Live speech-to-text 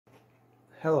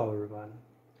Hello everyone.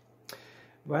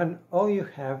 When all you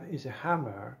have is a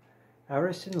hammer,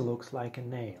 everything looks like a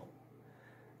nail.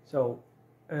 So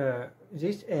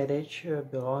this adage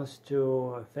belongs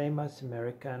to a famous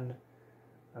American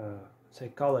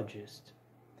psychologist,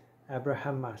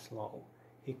 Abraham Maslow.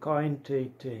 He coined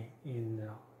it in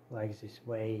like this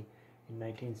way in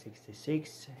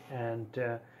 1966, and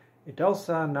it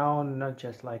also known not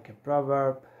just like a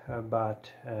proverb, but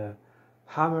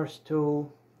hammer's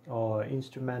tool or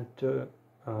instrument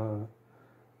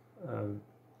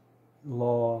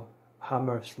law,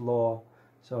 hammer's law.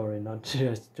 Sorry, not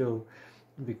just tool,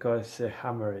 because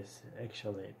hammer is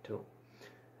actually a tool.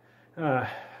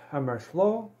 Hammer's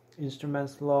law,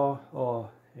 instrument's law, or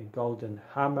a golden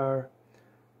hammer,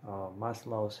 or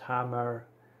Maslow's hammer.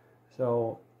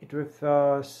 So it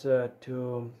refers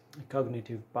to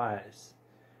cognitive bias,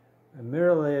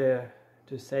 merely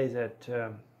to say that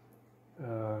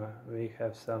we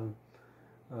have some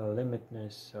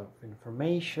limitness of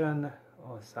information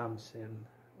or something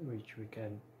which we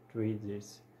can treat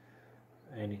this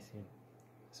anything.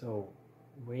 So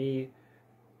we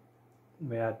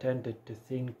are tended to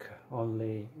think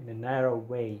only in a narrow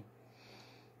way.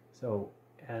 So,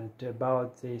 and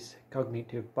about this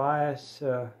cognitive bias,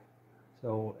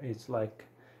 so it's like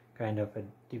kind of a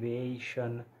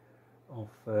deviation of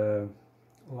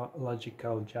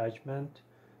logical judgment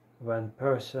when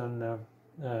person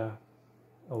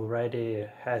already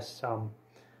has some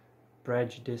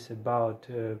prejudice about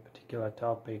a particular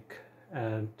topic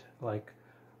and like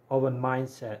open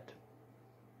mindset.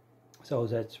 So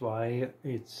that's why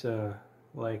it's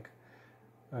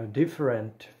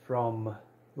different from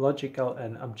logical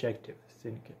and objective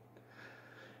thinking.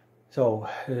 So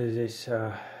this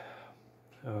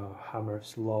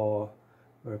Hammer's law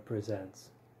represents,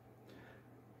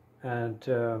 and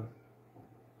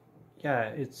yeah,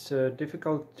 it's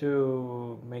difficult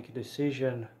to make a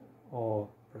decision or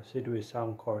proceed with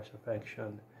some course of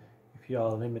action if you are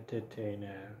limited in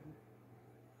a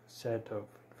set of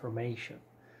information.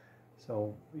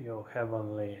 So you have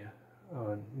only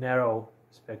a narrow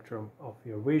spectrum of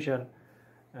your vision,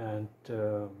 and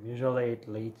usually it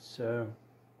leads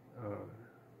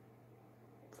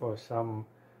for some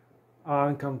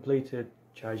uncompleted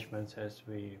judgments, as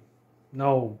we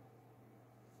know,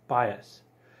 bias.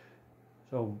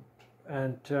 So,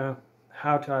 and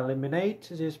how to eliminate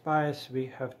this bias? We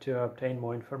have to obtain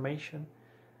more information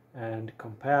and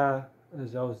compare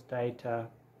those data.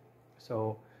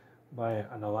 So by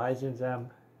analyzing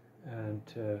them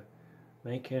and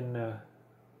making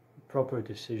proper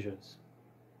decision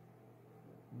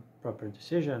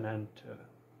and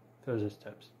further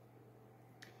steps.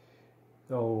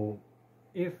 So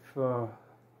if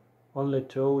only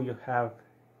tool you have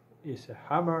is a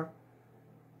hammer,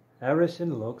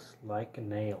 everything looks like a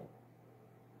nail.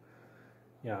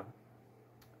 Yeah,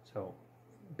 so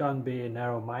don't be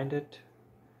narrow-minded,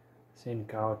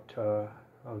 think out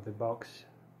of the box.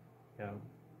 Yeah.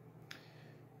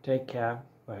 Take care,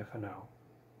 bye for now.